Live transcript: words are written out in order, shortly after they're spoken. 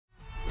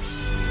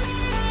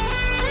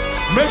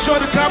Make sure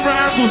the camera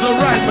angles are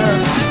right, man.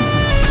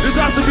 This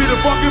has to be the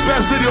fucking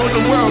best video in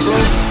the world, bro.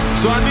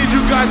 So I need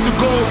you guys to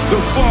go the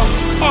fuck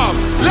up.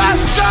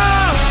 Let's go!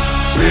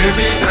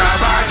 Baby,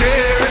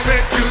 trabalhei,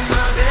 make you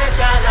não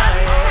deixa lá.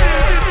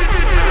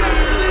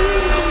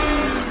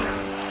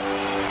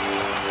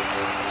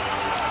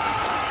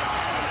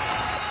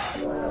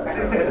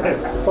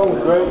 Song's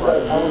great,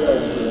 but I would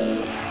like to.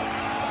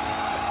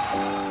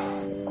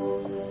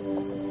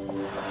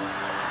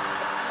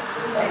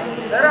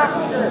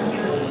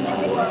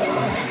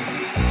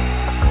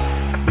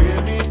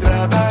 Baby,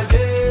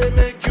 trabalhei,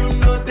 make you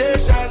no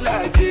deixa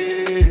lá.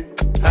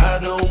 I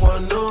don't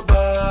want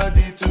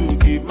nobody to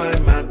keep my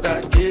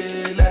matter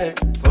killer.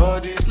 For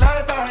this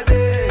life I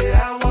day,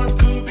 I want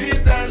to be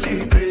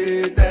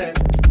celebrated.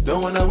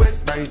 Don't wanna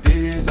waste my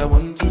days, I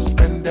want to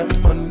spend them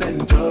on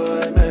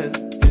enjoyment.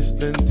 It's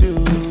plenty.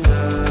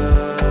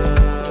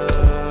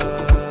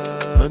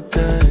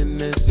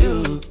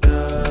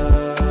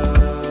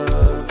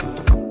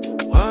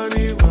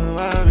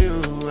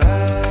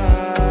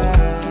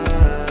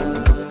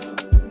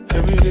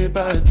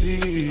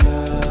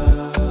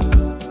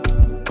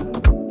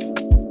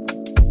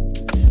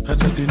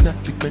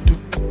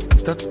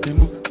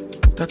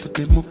 Start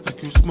to move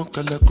like you smoke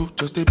a la crew.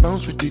 Just they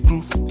bounce with the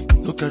groove.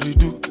 No carry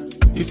do.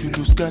 If you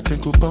lose God, then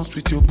go bounce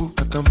with your boo.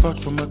 I can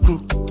vouch for my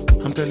crew.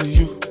 I'm telling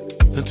you,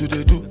 and to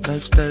they do.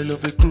 Lifestyle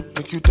of a crew.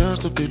 Make you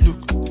dance, no they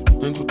look.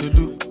 Then go they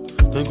look.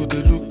 Then go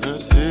they look.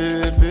 And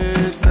say if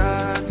it's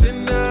not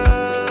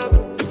enough,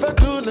 if I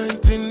do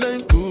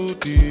 99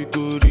 good, it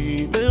go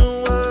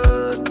remain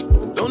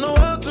one. Don't know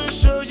how to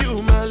show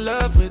you my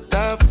love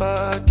without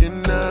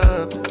fucking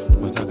up.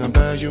 But I can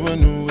buy you a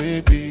new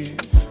baby.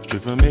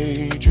 Straight from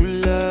made you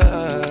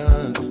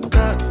love.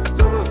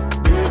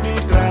 Baby,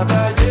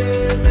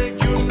 trabalhei,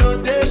 make you no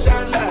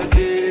deixa lá.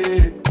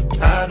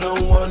 I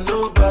don't want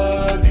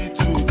nobody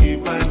to keep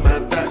my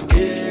matter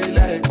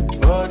killer.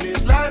 For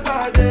this life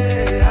I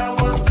day, I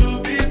want to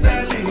be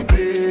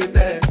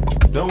celebrated.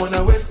 Don't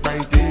wanna waste my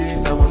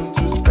days, I want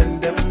to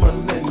spend them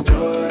on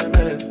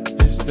enjoyment.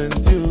 It's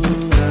plenty.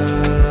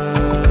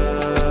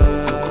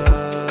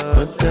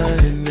 But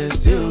then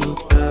it's you.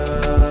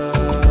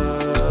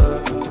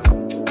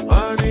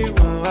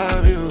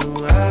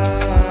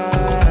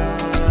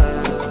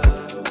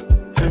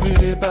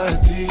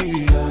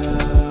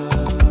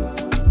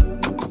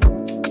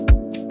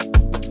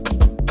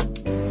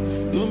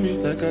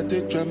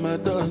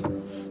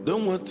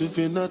 Don't want to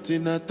feel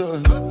nothing at all.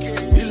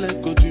 Be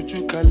like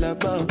Ojuju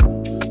Calabar.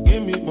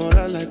 Give me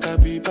moral like I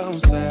be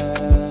bouncer.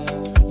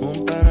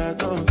 Mon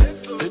paragon.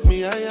 Take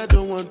me higher,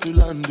 don't want to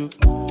land.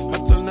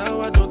 Until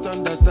now I don't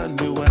understand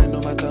me why no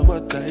matter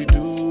what I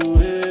do,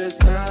 it's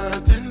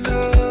not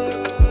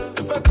enough.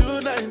 If I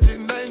do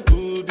 99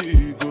 good,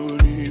 it go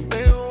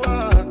remain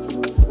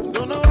one.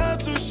 Don't know how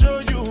to show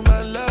you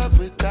my love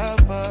without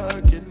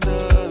fucking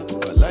up.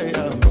 But I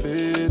am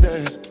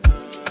faded.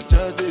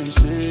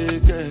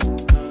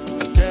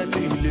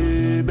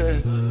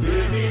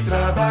 Baby,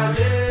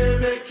 trabalhei,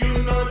 make you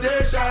no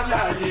deixa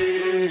lá.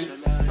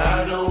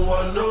 I don't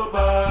want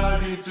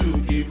nobody to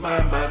keep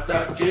my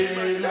matter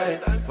killer.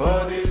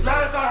 For this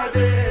life I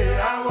day,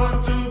 I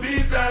want to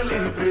be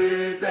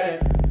celebrated.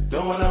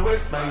 Don't wanna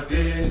waste my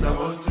days, I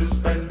want to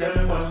spend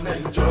them on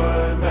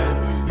enjoyment.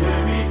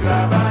 Baby,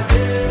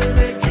 trabalhei,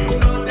 make you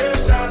no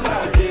deixa lá.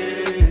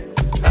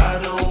 I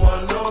don't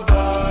want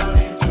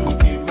nobody to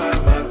keep my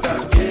matter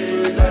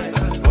killer.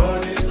 For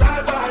this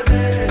life I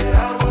day, I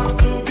want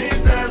to be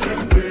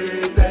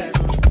celebrated.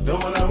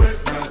 Don't wanna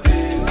waste my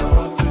days, I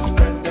want to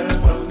spend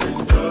them on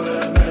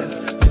enjoyment.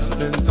 It's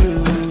been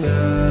too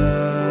long.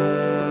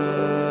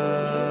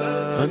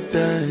 I'm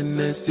dying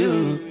to see you.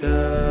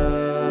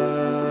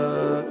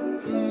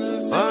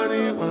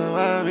 Only one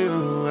of you.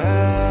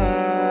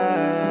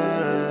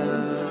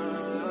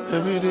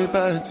 Everyday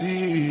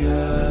party.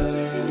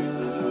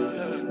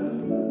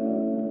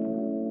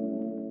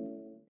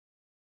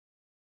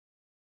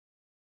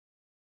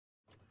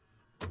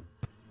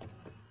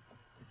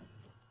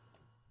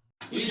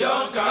 We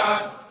don't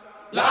cast,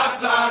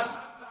 last.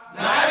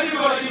 Now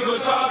everybody go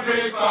to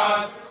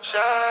breakfast.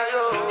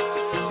 Shayo.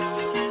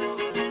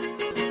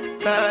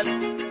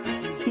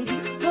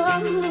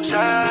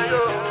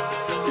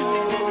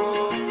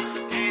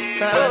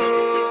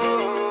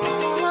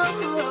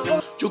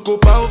 You go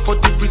bow for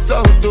the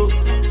result, oh.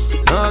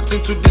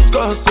 Nothing to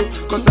discuss, oh.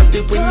 Cause I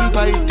did win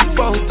by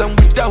default and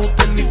without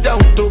any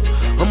doubt, oh.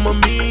 I'm a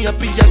me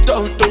happy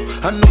adult, oh.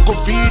 I no go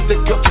feed the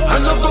girl,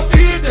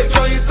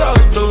 it's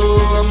out,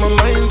 oh. I'm a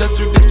mind that's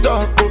with the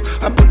talk, oh.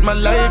 I put my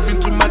life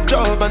into my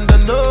job and I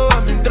know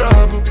I'm in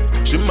trouble.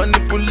 She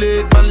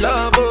manipulate my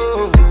love,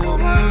 oh.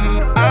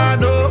 I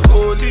know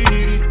holy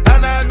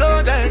and I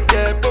know that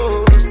get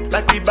both.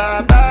 Like the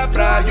Baba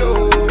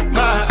Frayo,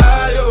 my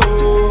ayo.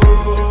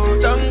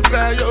 Don't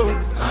cry, yo.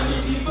 I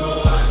need to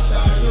go and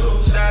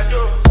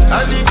shadow.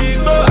 I need to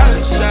go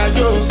and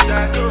shadow.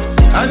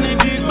 I need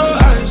to go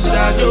and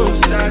shadow.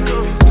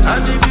 I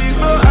need to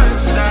go and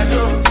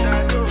shadow.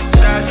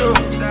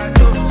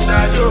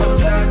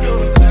 Shadow.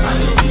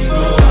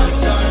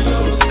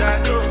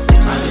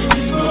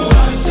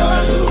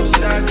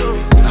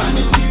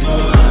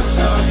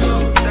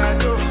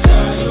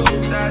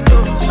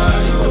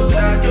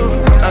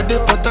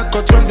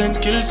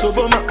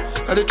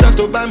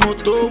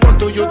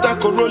 Toyota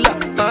Corolla.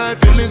 My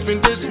feelings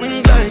been they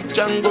swing like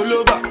Django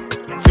Lover.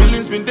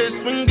 Feelings been they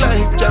swing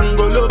like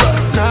Django Lover.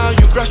 Now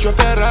you crash your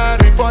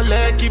Ferrari for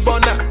Lucky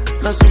Bona.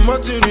 Now some more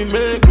to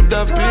remake could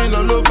have been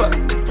all over.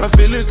 My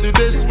feelings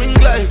today swing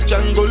like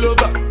Django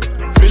Lover.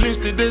 Feelings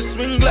today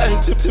swing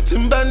like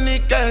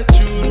Timbani at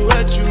you.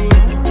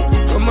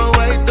 I'm a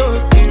white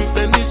dog in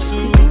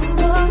Fenisu.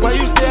 Why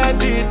you say I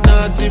did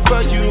nothing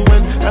for you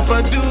when if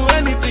I do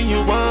anything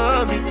you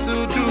want me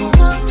to do?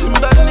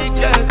 Timbani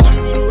at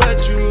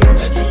you.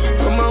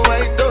 I'm a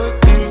white dog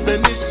in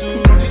Fenisu.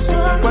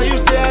 Why you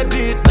say I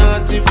did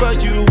nothing for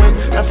you when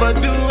if I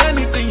do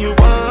anything you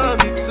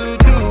want me to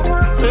do?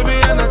 Maybe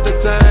another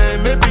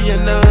time, maybe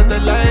another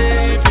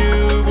life.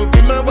 You will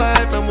be my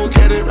wife and we'll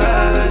get it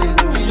right.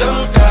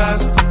 Young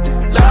cast,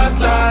 last.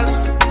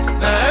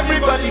 Now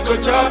everybody go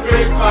chop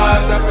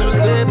breakfast. Have to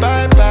say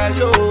bye-bye,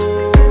 yo.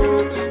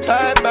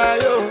 Bye-bye,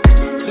 yo.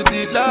 To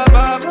the love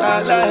of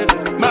my life.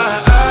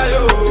 My eye,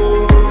 yo.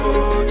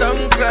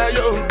 Don't cry,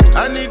 yo.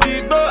 I need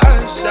big boy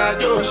and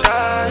shadow.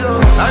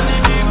 I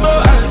need big boy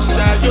and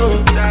shadow.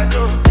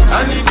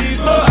 I need big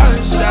boy and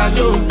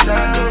shadow.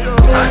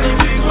 I need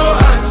big boy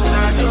and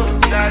shadow.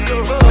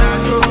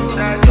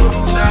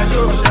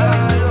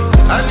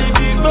 I need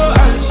big boy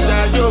and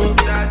shadow.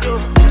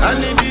 I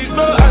need big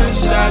boy and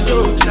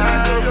shadow.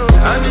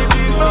 I need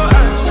big boy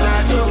and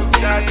shadow.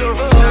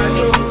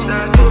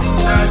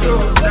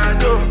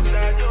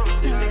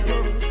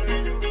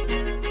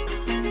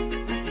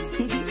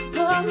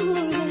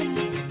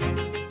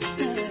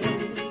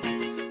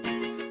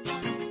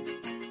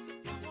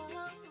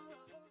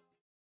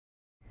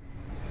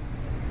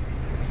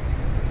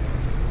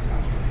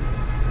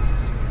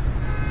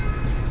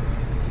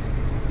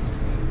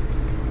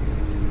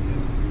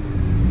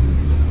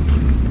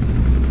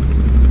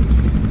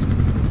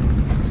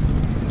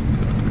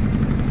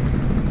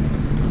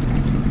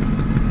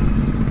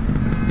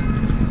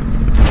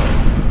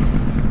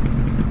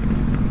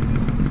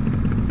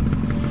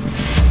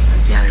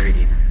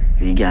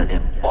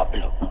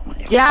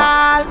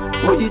 Y'all,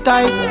 pussy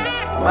tight,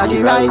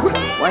 body right.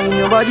 Wine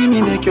your body,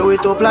 me make your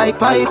weight up like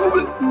pipe.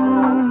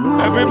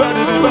 Everybody,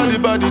 the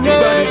body,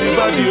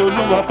 you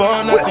know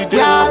upon us today.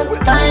 Y'all,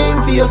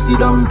 time for your sit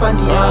down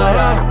panny,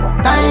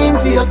 time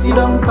for your sit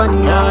down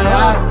panny,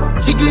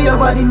 jiggle your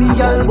body, me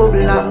girl,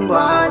 bubble and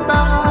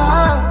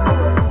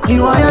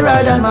you want your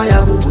ride and my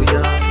boo-boo,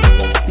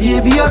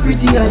 baby, you're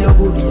pretty and your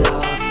booty,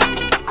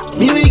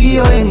 me we give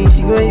you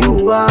anything when you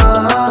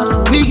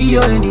want. We give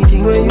you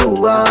anything when you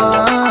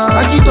want.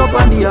 Back it up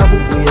on the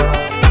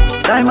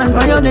abubuya. Diamond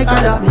by your neck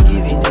and that me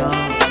giving ya.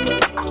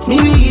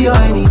 Me we give you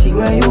anything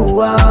when you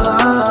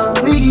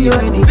want. We give you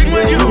anything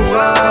when you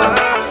want.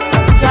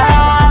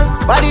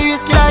 Girl, body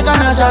risky like a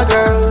Nasha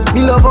girl.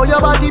 Me love how your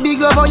body big,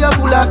 love how you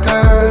full of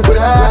curves.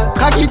 Yeah.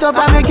 Cock it up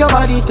and make your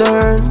body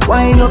turn.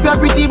 Wind up your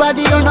pretty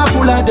body, you're not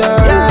full of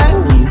dirt.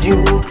 Yeah. You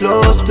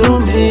close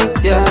to me,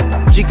 yeah.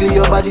 Jiggle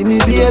your body, me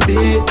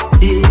baby.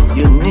 If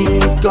you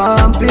need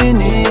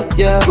company,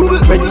 yeah.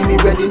 Ready me,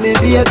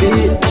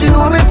 baby. She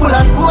know me full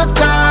of sports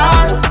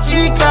car.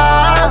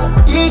 G-class,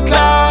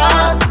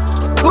 E-class.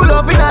 Pull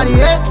up in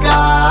the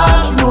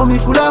S-class. She know me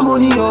full of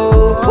money,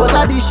 oh. But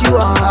I dish you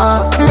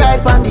ass.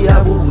 Right on the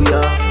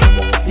abubuya.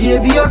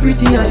 Baby, you're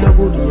pretty and you're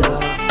good,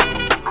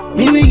 yeah.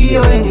 Me we give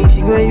you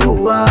anything when you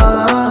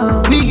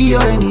want. We give you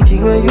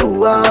anything when you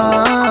want.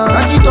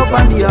 Back it up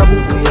on the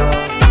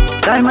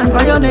abubuya. Diamond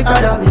by your neck,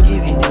 that me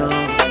giving you.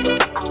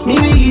 Me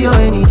we give you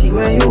anything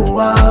when you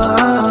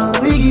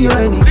want. We give you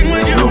anything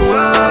when you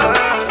want.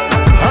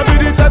 I'll be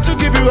the type to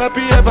give you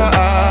happy ever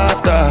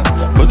after.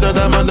 Put a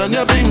diamond on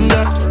your finger.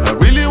 I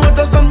really want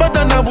a son, but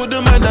then I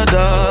wouldn't mind a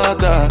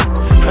daughter.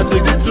 I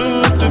take the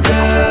two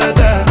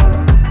together.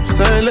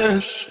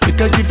 Silence, we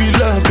can give you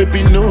love,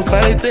 baby, no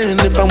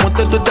fighting. If I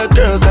wanted other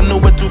girls, I know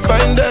where to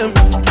find them.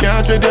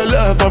 Can't trade your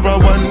love for a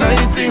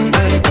one-night thing,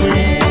 my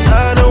queen.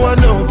 I don't want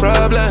no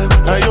problem.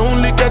 I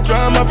only get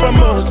drama from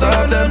most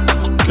of them.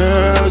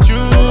 Girl,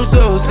 you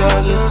so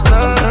solid.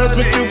 Ask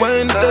me to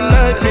wind the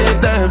light,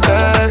 make them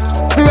fast.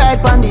 Right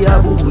on the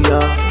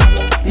abubuya.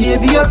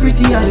 Baby, you're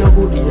pretty and you're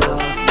good,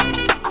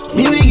 yeah.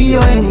 Me we give you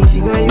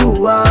anything when you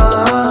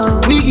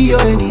want. We give you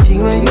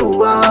anything when you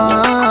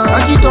want.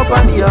 Back it up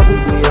on the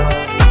abubuya.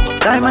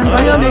 Diamond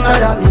by your neck,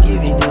 that me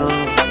giving you.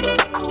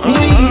 Me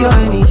we give you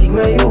anything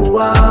when you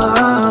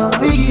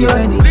want. We give you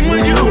anything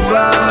when you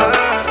want.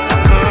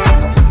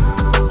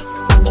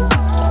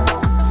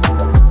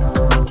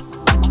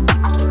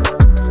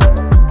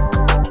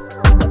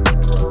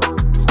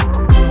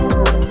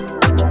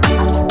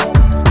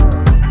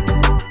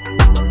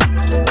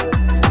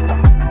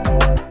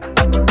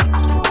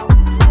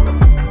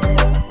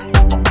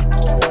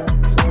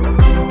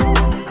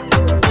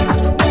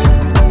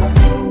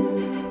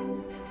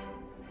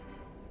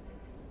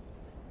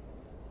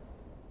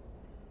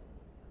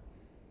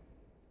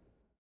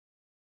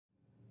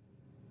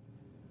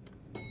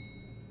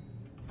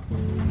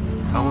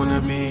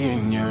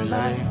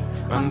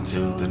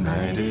 Until the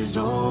night is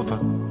over,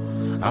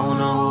 I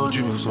wanna hold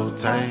you so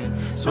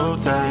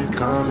tight,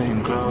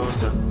 coming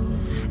closer.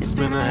 It's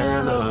been a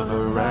hell of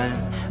a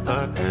ride,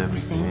 but every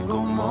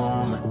single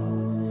moment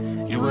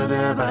you were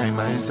there by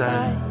my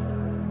side.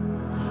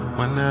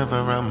 Whenever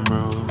I'm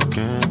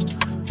broken,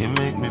 you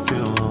make me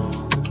feel whole.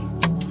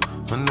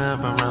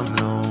 Whenever I'm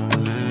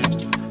lonely,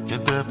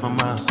 you're there for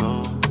my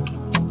soul.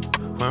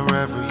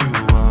 Wherever you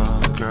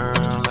are,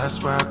 girl,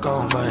 that's where I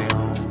call my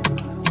own.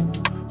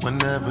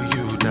 Whenever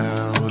you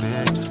doubt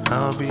it,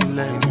 I'll be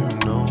letting you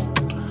know.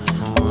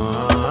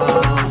 Oh,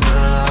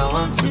 girl, I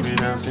want to be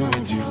dancing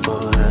with you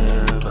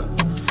forever.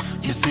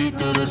 You see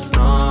through the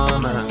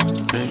storm and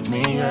take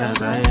me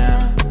as I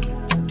am.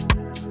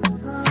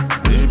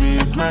 Baby,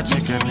 it's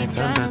magic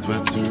anytime that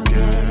we're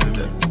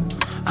together.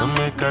 I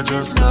make I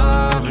just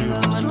love you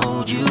and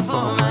hold you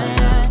for my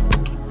hand.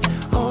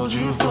 Hold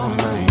you for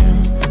my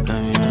hand,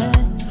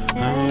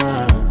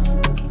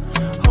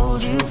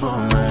 hold you for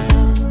my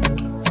hand.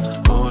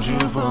 Hold you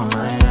for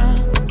my hand.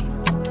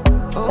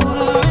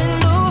 Over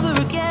and over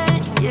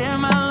again, yeah,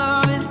 my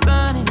love is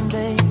burning,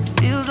 babe.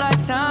 Feels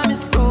like time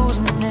is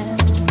frozen and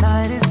the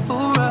night is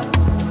for us.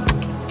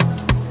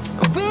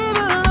 We're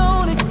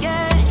alone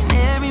again,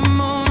 every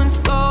moment's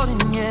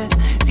golden, yeah.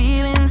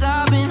 Feelings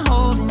I've been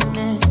holding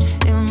in,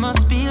 it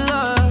must be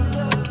love.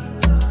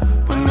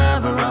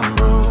 Whenever I'm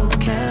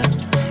broken,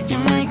 you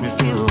make me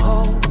feel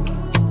whole.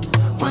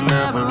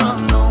 Whenever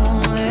I'm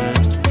lonely,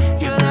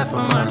 you're there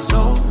for my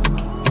soul.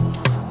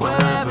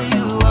 Wherever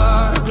you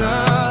are,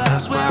 girl,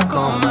 that's where I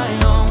call my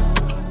own.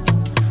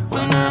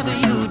 Whenever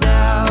you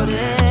doubt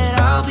it,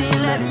 I'll be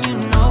letting you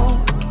know.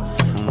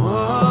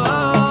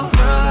 Oh,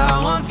 girl, I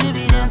want to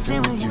be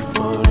dancing with you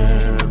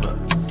forever.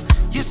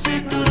 You see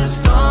through the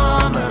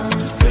storm and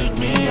take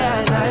me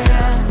as I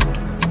am.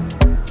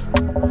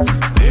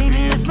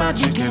 Baby, it's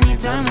magic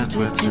anytime that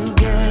we're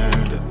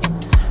together.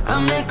 I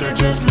make her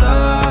just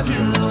love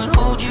you and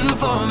hold you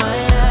for my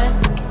hand.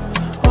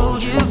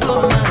 Hold you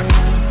for my hand.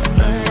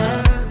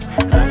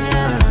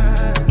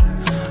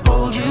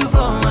 Hold you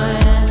for my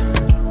hand.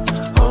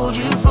 Hold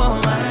you for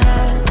my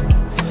hand.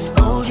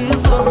 Hold you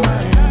for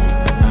my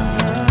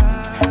hand.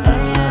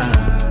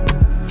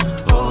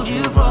 Hold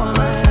you for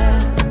my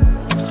hand.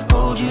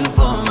 Hold you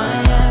for my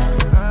hand.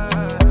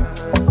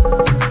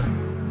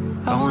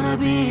 I wanna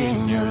be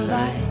in your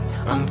light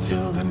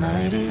until the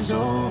night is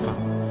over.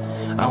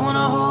 I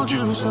wanna hold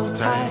you so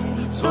tight,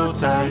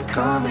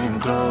 coming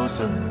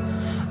closer.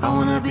 I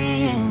wanna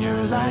be in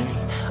your light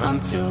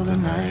until the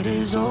night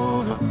is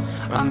over.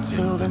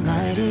 Until the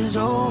night is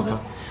over.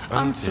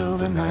 Until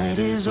the night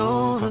is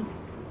over.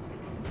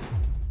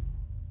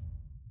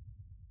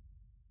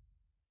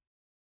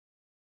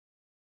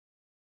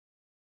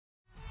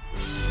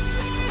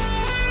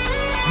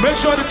 Make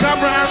sure the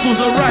camera angles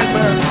are right,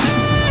 man.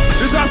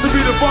 This has to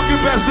be the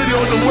fucking best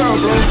video in the world,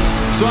 bro.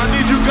 So I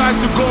need you guys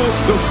to go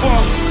the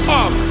fuck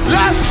up.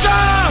 Let's go!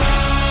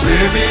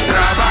 Baby,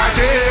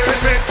 trabalhei,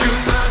 make you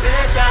não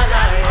deixa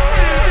lá.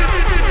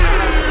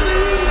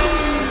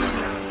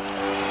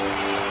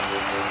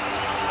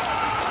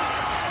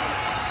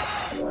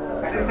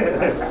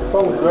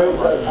 Sounds great,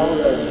 but I would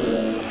like to.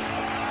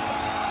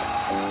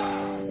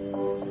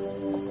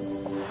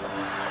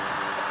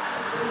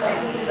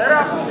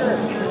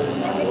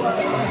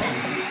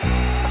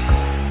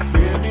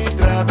 Baby,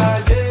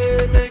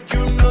 trabalhei, make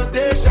you no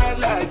deixa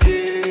like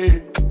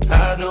it.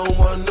 I don't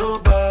want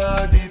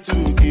nobody to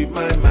give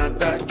my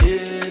matter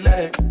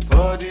like.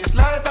 For this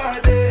life I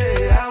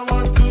did, I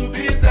want to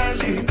be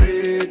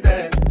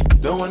celebrated.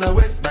 Don't wanna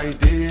waste my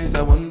days,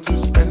 I want to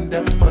spend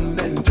them on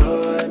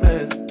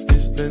enjoyment.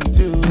 It's been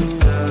too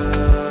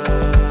long,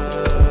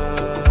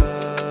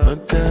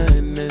 but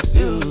then it's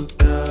you.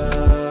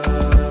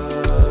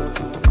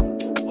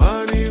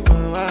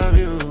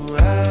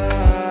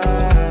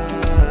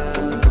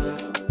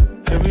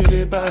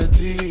 Everyday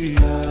party.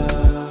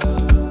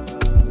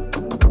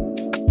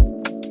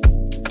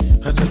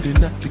 As I did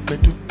not think I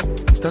do.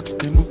 Start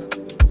to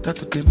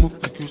move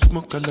like you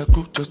smoke a la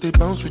crew. Just they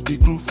bounce with the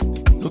groove.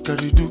 No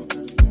carry do.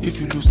 If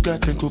you lose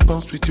God, then go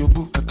bounce with your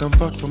boo. I can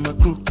vouch for my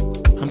crew.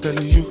 I'm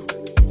telling you,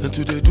 and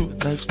do they do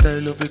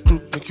lifestyle of a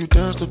crew. Make you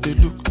dance, look they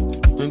look,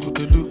 then go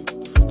they look,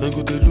 then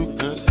go they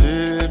look. As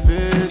if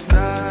it's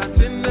not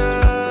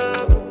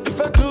enough. If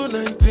I do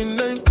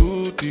 99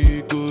 good,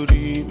 it go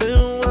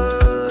remain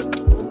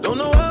one. Don't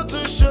know how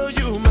to show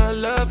you my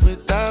love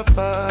without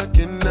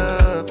fucking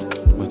up.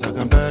 But I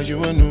can buy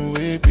you a new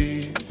AP,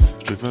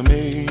 straight from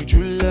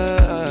major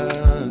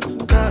love.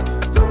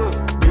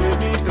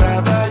 Baby,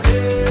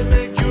 trabalhei,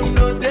 make you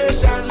no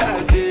deixa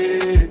like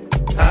it.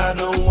 I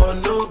don't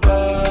want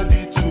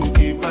nobody to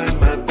give my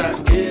matter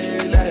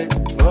like.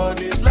 For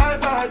this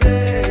life I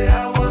did,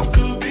 I want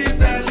to be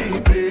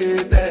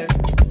celebrated.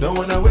 Don't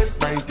wanna waste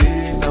my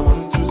days, I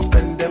want to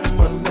spend them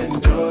on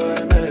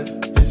enjoyment.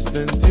 It's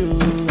been too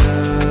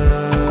long,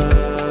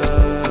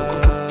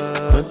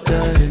 but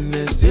then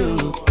it's you.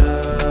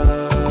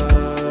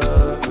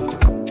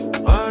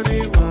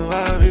 Only one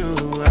of you.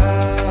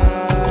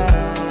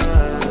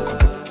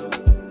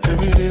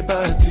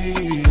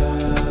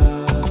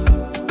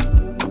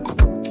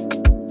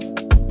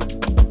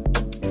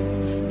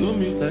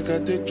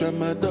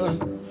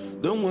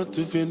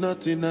 feel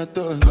nothing at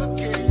all.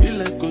 Be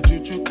like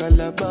Ojuju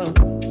Calabar.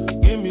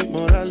 Give me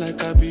moral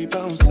like I be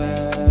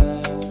bouncer.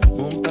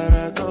 Moon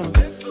paragon.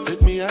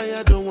 Take me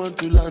higher, don't want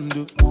to land.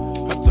 Up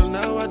till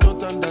now I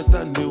don't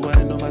understand the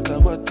why. No matter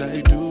what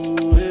I do,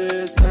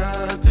 it's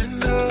not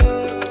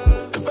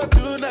enough. If I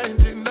do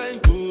 99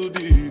 good,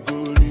 it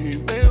go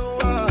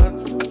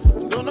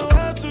remain. Don't know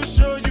how to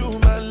show you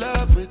my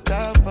love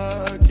without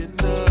fucking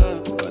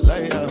up. But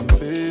like I'm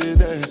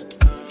faded,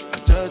 I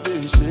just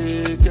dey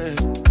shake it.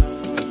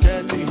 I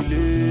can't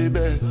believe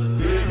it.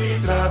 Baby,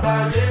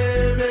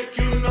 trabalhei, make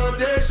you know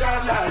they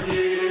shalaye.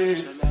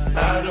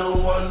 I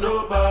don't want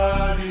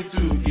nobody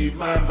to give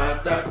my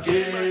matter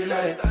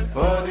like.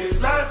 For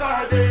this life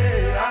I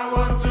day, I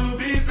want to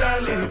be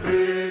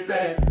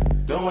celebrated.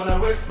 Don't wanna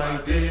waste my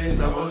days,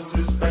 I want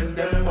to spend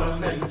them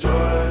on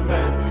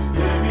enjoyment.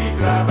 Baby,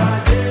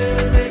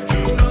 trabalhei, make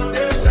you know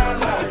they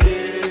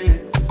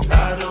shalaye.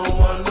 I don't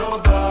want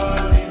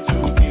nobody to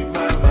give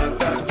my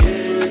matter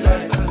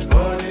like.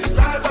 For this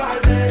life I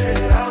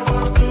day, I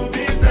want to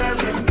be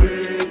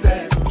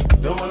celebrated.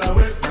 Don't wanna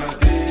waste my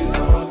days,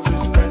 I want to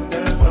spend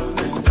them on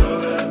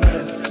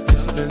enjoyment.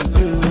 It's been 2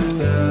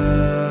 years,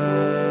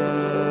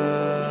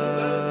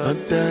 I'm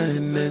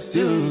dying as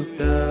you.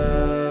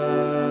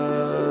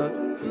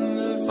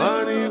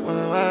 Funny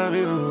when I'm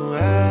you.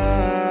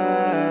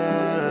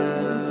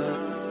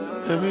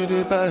 Every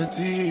day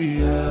party.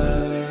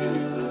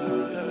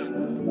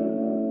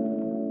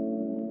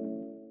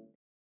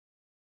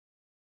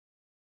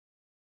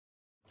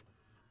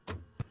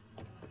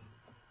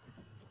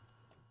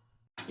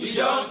 He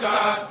don't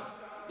cast,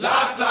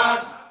 last.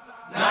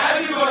 Now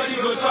everybody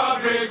go to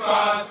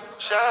breakfast.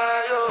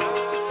 Shayo.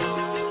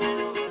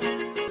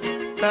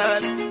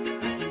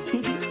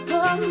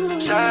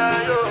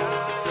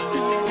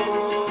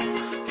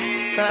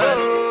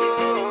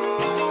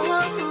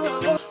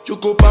 You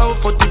go bow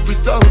for the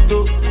result,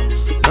 oh.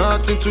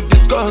 Nothing to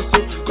discuss,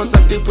 oh. Cause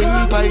I did win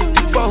by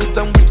default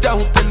and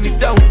without any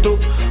doubt, oh.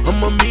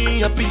 I'm a me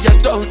happy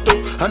adult,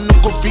 oh. I no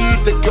go feed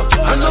the girl,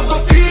 I no go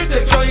feed the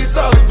girl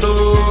insult,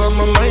 oh. I'm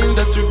a mind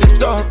that's with the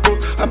talk, oh.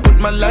 I put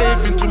my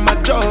life into my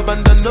job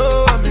and I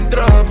know I'm in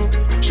trouble.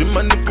 She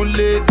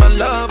manipulate my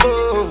love,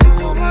 oh.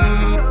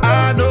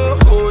 I know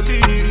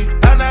holy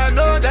and I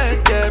know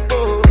that get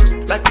both.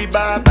 Like the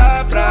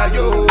Baba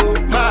Frayo,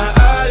 my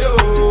ayo,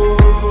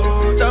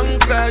 don't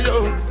cry,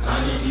 yo.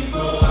 I need to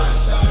go and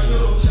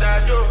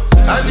shayo.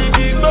 I need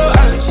to go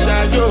and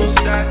shayo.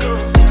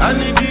 I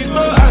need to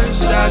go and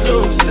shayo.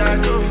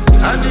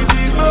 I need to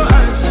go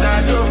and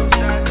shayo.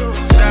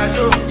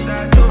 Shayo.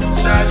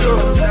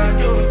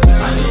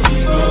 I need to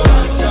go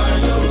and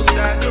shayo.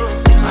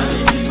 I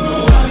need to go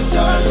and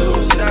shayo.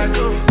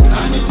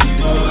 I need to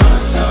go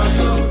and shayo.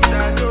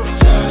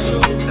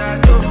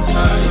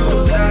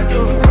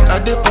 I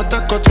dey Port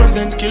Harcourt when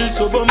them kill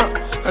Soboma.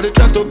 I dey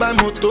try to buy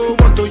moto,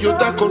 one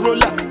Toyota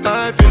Corolla.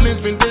 My feelings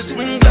been they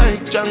swing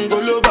like Django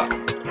Lover.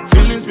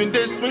 Feelings been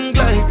they swing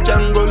like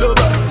Django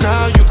Lover.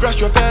 Now you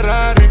crash your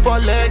Ferrari for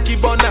Lucky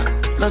Bona.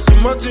 Now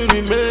some more to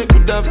remake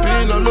could have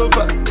been all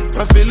over.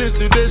 My feelings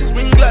today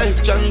swing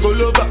like Django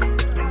Lover.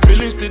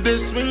 Feelings today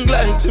swing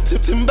like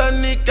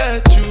Timbani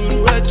at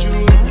you.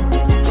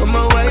 I'm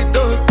a white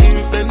dog in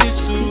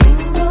Fenisu.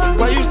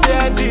 Why you say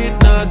I did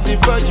nothing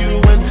for you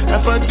when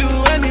if I do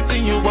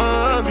anything you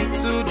want me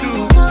to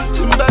do?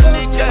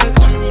 Timbani at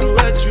you.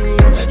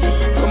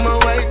 I'm a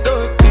white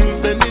dog in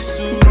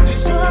Fenisu.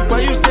 Why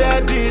you say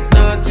I did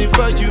nothing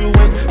for you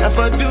when if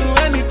I do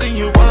anything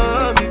you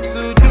want me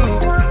to do?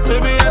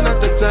 Maybe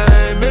another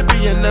time,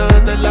 maybe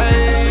another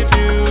life.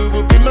 You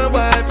will be my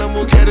wife and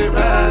we'll get it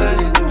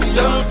right.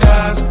 Young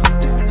cast,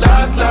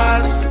 last.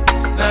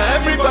 Now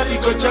everybody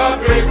go chop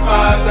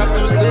breakfast. Have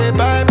to say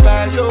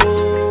bye-bye, yo.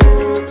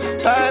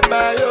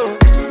 Bye-bye, yo.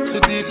 To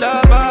the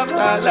love of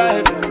my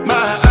life.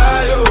 My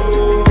ayo,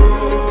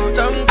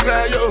 don't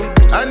cry, yo.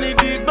 I need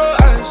to go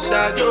and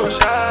shayo.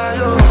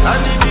 I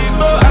need to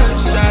go and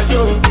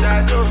shayo.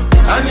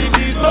 I need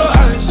to go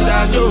and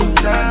shayo.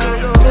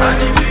 I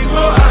need to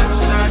go and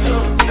shayo.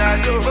 I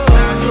need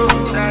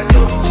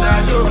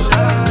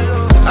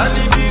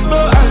to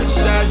go and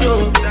shayo.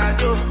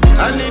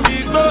 I need to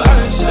go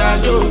and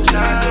shayo.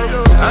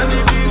 I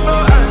need to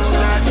go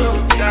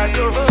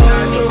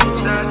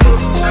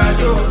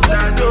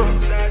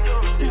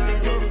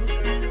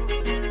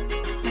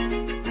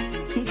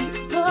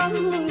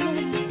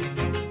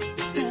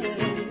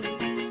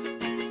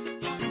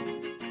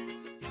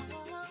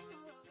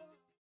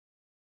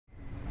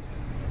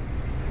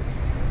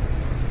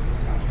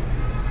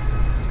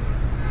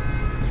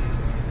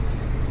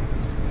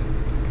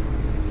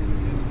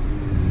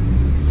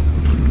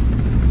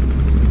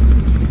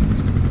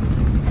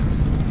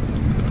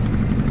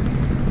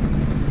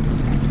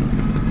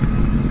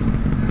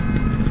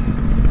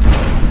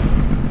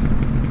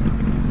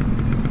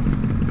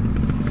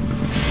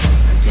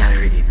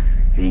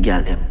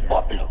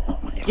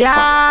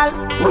Y'all,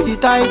 what's the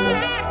type?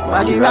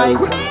 Body right,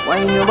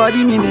 wine your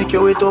body, me make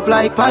your weight up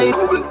like pipe.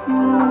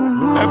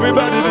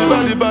 Everybody,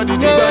 the body,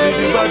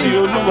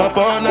 you know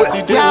upon a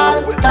today.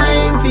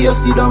 Time for you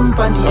sit down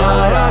pan the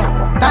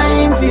yard.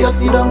 Time for you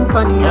sit down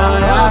pan the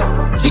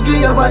yard. Jiggle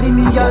your body,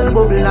 me girl,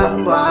 bubble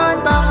and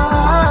one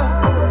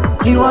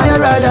bar. You want you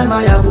ride on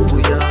my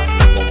B.u.r.n.a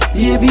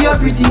Baby, you're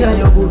pretty and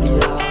you're good,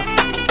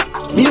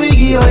 yeah. Me we give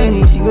you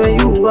anything when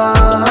you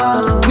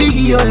want. We give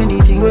you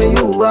anything when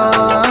you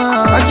want.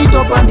 I keep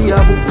up on the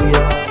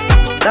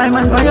B.u.r.n.a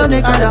Diamond by your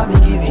neck and that me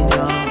giving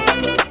ya.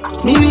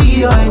 Me we give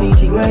you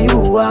anything when you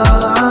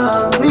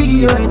want. We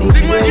give you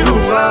anything when you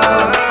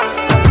want.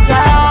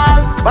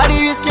 Girl,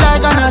 body risky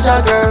like a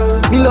Nasha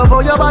girl. Me love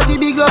for your body,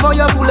 big love for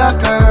your full of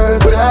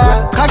curves.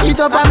 Yeah, cock it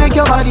up and make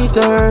your body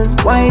turn.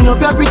 Wind up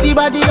your pretty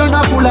body, you're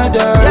not full of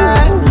dirt.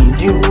 Yeah,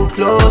 need you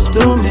close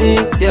to me.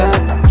 Yeah,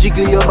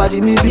 jiggle your body,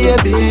 me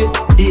baby.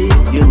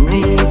 If you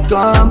need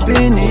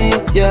company,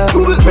 yeah,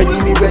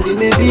 ready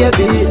me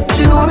baby.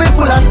 She know me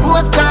full of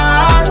sports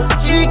car.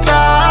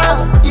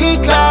 G-class,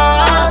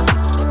 E-class.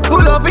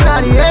 Pull up in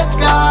the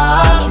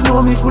S-class. She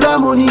know me full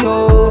of money,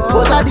 oh.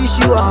 What a dish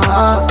you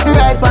ask.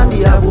 Right on the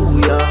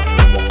B.u.r.n.a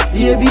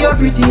Baby, you're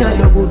pretty and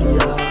you're good,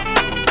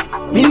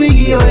 yeah. Me we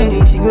give you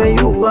anything when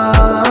you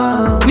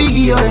want. We give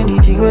you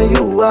anything when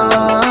you want.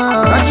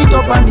 Cock it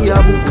up on the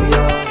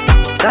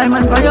B.u.r.n.a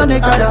Diamond by your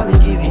neck that me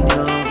giving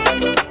you.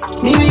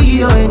 Me we give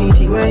you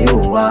anything when you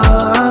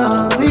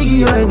want. We give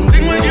you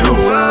anything when you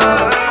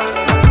want.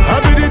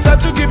 I'll be the type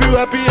to give you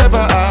happy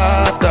ever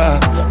after.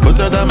 Put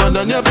a diamond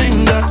on your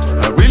finger.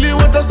 I really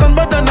want a son,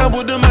 but then I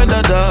wouldn't mind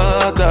a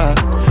daughter.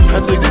 I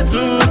take the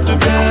two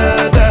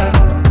together.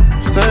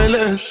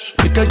 Silence,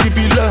 we can give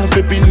you love,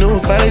 baby, no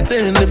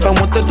fighting. If I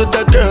wanted to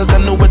the girls, I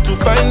know where to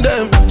find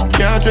them.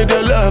 Can't trade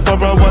your love for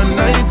a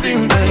one-night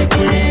thing, my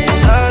queen.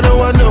 I don't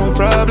want no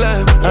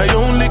problem. I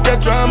only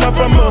get drama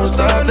from most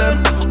of them.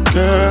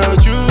 Girl,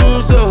 you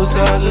so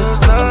solid.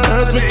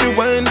 Let's make you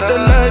wind the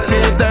night,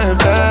 make them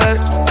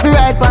fast.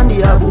 Right on the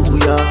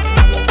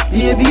B.u.r.n.a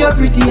Baby, you're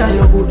pretty and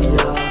you're good,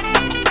 yeah.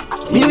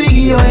 Me we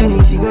give you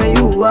anything when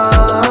you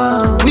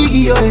want. We give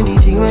you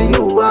anything when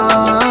you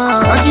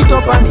want. Cock it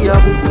up on the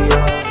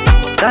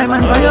B.u.r.n.a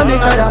Diamond by your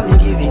neck that me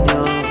giving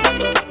you.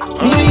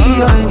 Me we give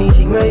you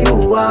anything when you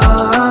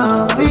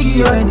want. We give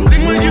you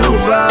anything when you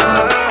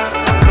want.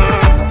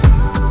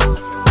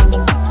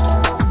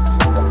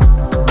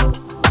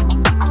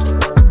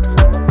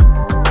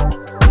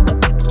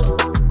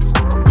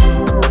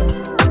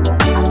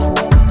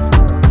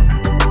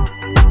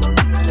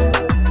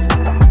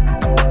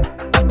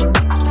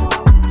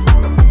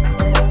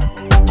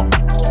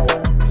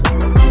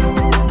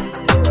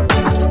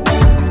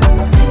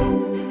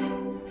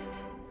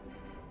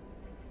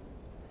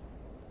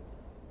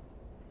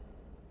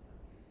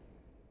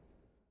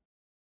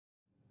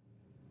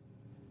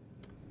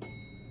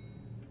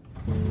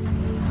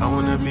 I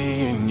wanna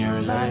be in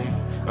your life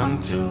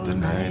until the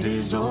night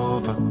is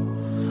over.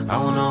 I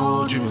wanna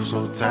hold you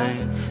so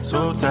tight,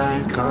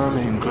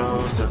 coming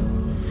closer.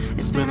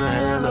 It's been a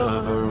hell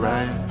of a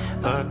ride,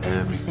 but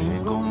every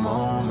single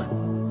moment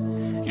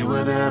you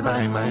were there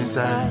by my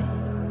side.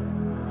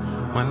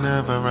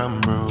 Whenever I'm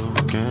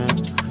broken,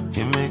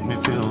 you make me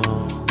feel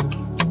whole.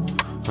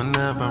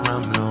 Whenever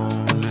I'm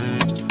lonely,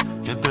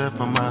 you're there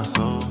for my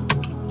soul.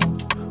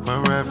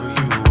 Wherever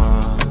you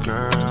are,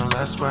 girl,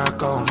 that's where I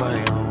call my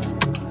own.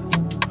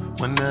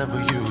 Whenever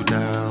you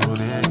doubt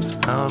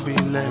it, I'll be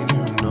letting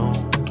you know.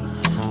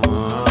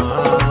 Oh,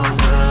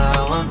 girl,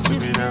 I want to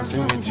be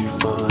dancing with you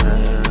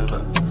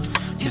forever.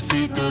 You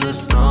see through the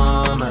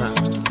storm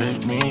and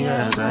take me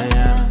as I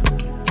am.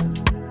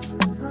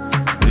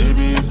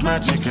 Baby, it's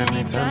magic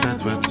anytime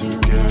that we're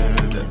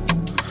together.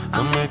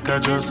 I make I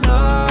just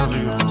love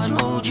you and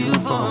hold you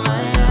for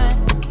my hand.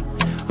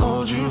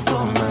 Hold you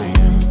for my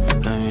hand,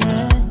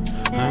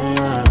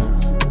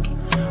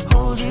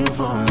 hold you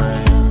for my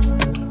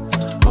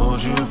hand.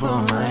 Hold you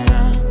for my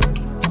hand.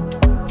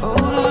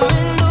 Over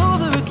and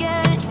over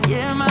again,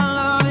 yeah, my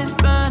love is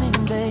burning,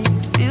 babe.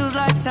 Feels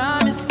like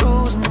time is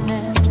frozen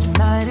and the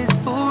night is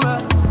for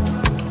us.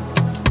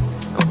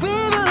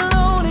 We're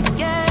alone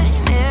again,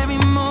 every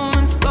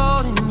moment's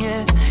golden,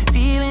 yeah.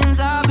 Feelings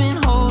I've been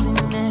holding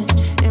in,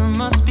 it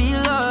must be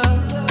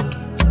love.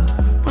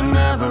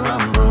 Whenever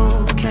I'm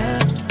broken,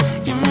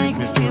 you make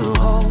me feel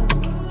whole.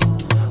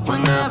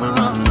 Whenever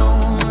I'm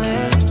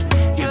lonely,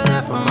 you're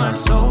there for my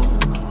soul.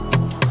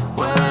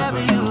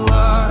 Wherever you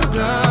are,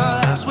 girl,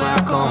 that's where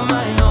I call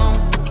my own.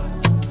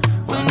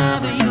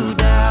 Whenever you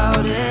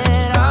doubt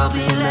it, I'll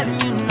be letting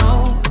you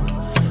know.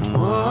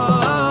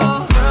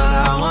 Oh, girl,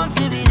 I want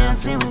to be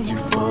dancing with you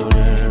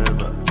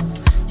forever.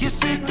 You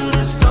see through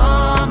the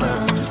storm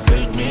and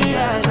take me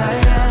as I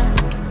am.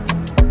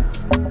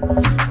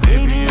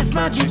 Baby, it's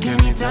magic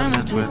anytime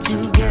that we're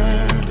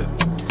together.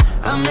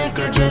 I make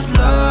her just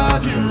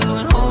love you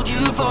and hold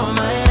you for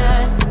my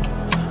hand.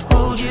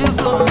 Hold you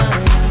for my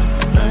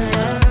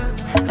hand.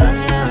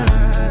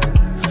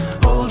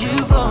 Hold you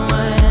for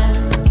my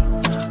hand.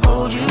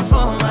 Hold you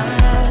for my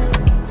hand.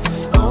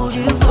 Hold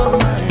you for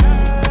my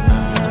hand.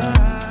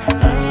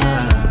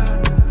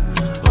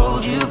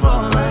 Hold you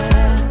for my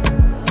hand.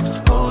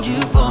 Hold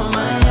you for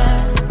my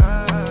hand.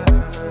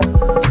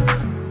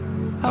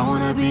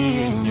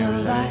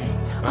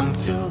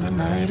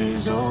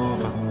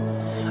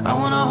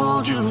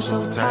 hold you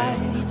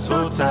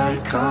so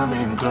tight,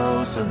 coming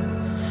closer.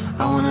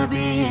 I wanna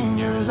be in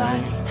your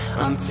light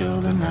until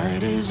the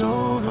night is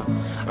over,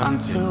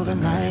 until the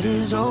night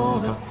is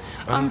over,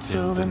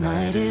 until the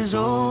night is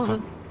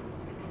over.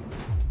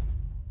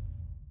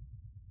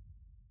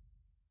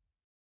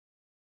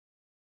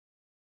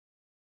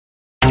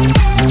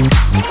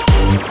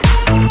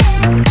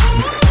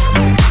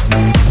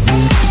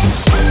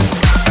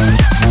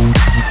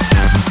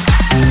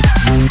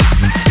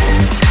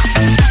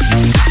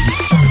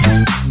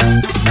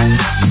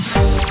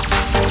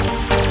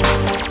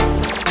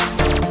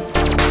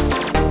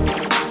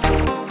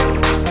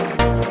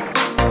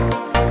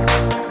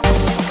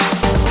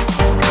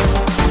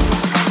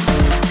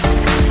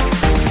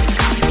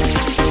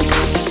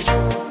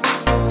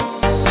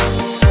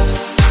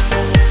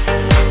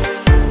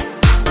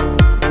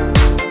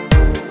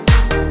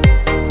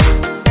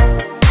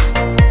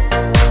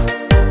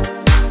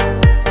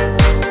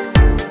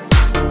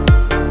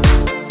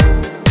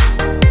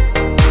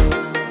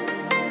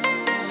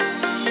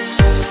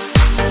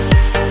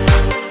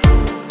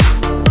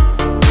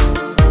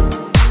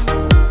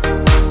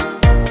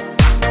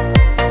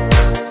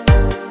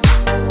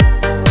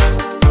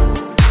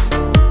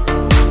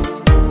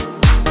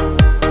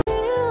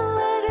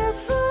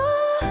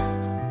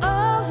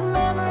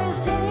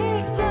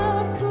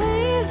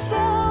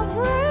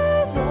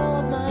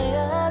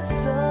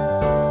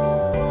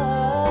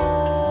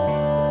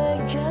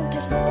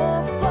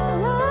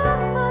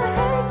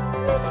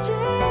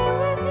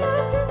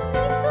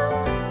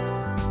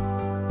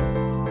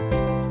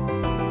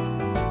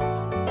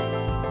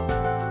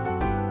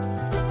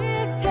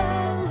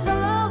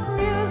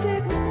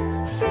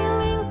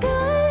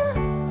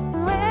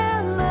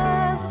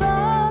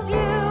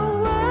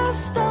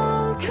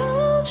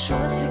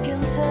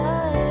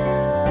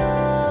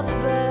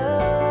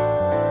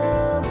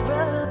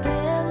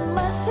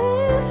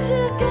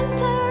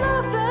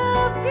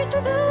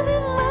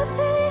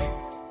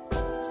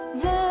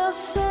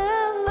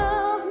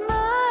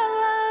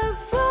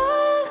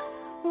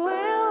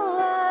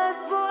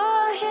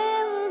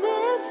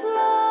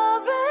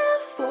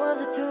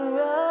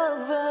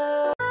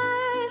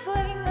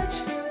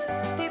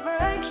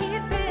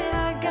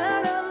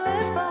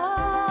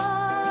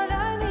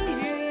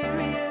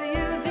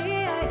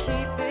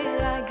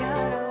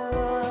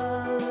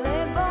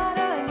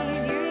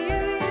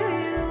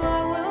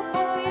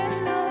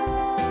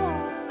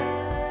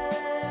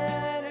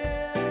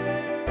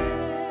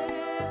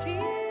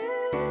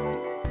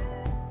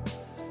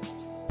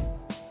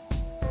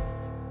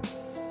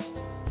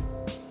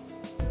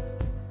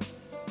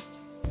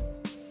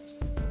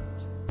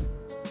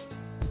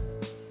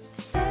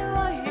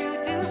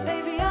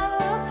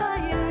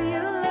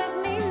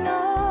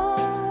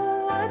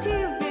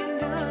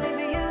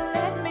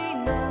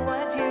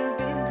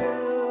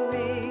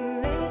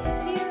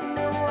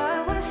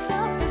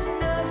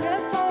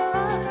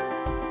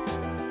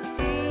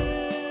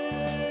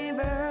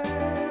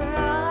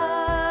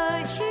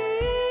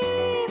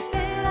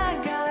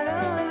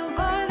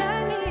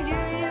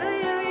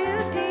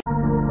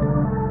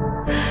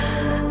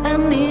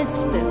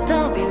 Amidst the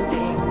tall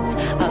buildings,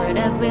 our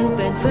love will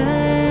burn for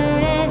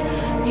it.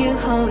 You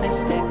hold us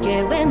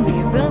together when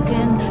we're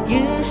broken.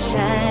 You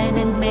shine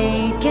and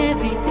make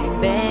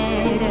everything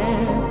better.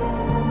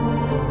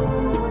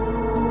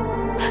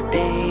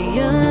 Day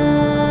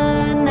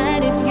or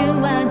night, if you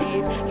want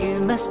it, you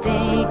must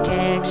take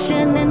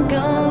action and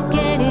go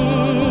get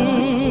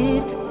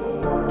it.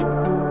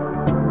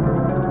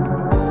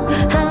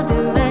 How do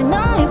I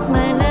know if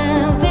my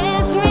love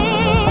is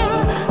real?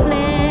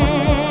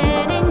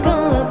 Letting go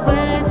of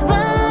words,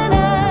 what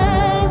I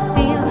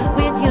feel.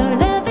 With your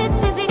love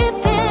it's easy to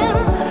tell.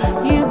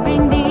 You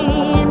bring the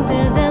end to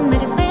the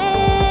magic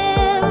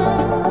spell.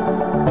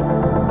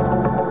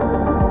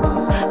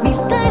 We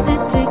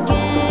started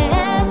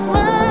together as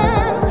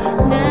one.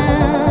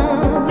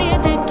 Now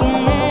we're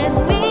together as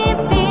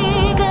we've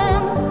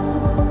begun.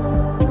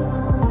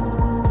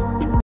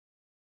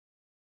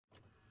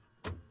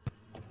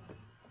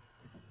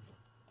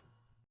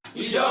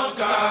 We don't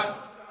cast,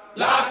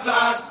 last.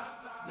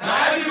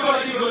 Now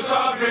everybody go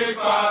to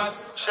breakfast.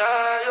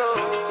 Shayo,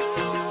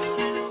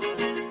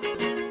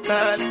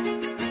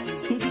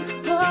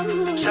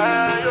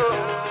 Shayo,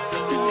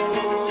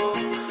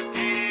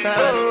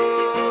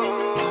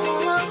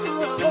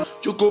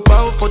 you go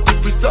bow for the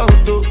result,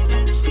 oh.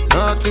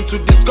 Nothing to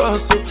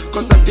discuss, oh.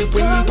 Cause I did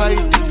win by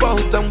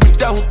default and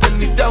without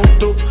any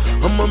doubt, oh.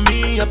 I'm a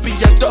me happy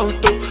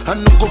adult, oh. I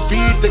no go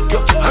feed the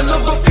girl, I no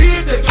go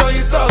feed the girl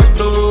insult,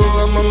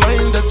 oh. I'm a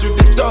mind that's you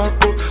the talk,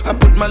 oh. I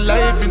put my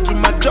life into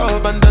my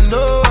job and I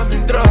know I'm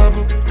in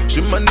trouble.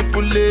 She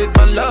manipulate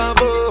my love,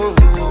 oh.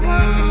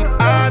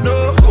 I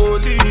know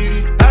holy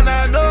and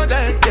I know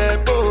that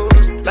get both.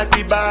 Like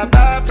the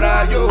Baba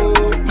Frayo,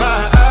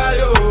 my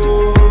ayo,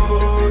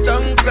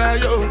 don't cry,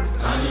 yo.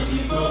 I need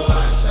to go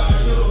and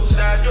shayo.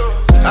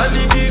 I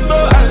need to go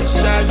and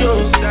shayo.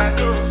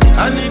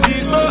 I need to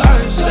go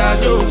and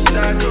shayo.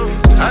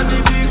 I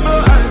need to go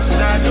and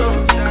shayo.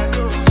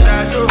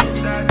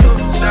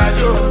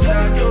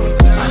 Shayo.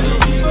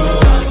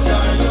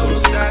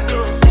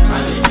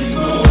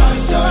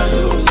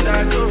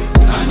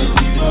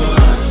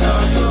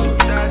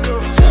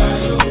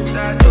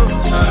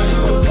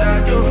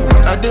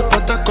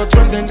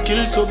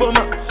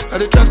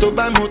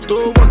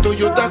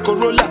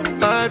 Corolla.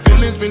 My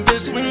feelings been they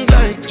swing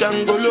like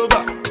Django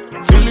Lover.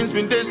 Feelings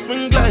been they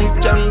swing like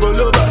Django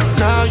Lover.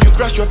 Now you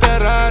crash your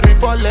Ferrari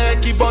for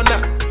Lucky Bona.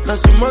 Now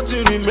so much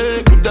you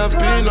remain could have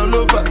been all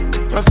over.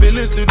 My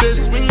feelings today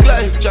swing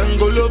like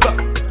Django Lover.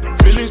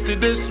 Feelings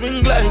today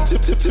swing like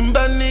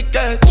Timbani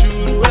at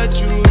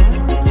you.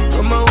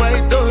 Come on, why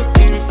don't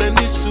give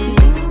any suit?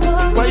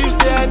 Why you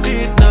say I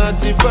did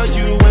nothing for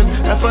you when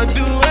if I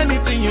do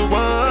anything you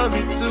want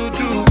me to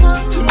do?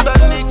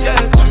 Timbani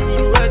at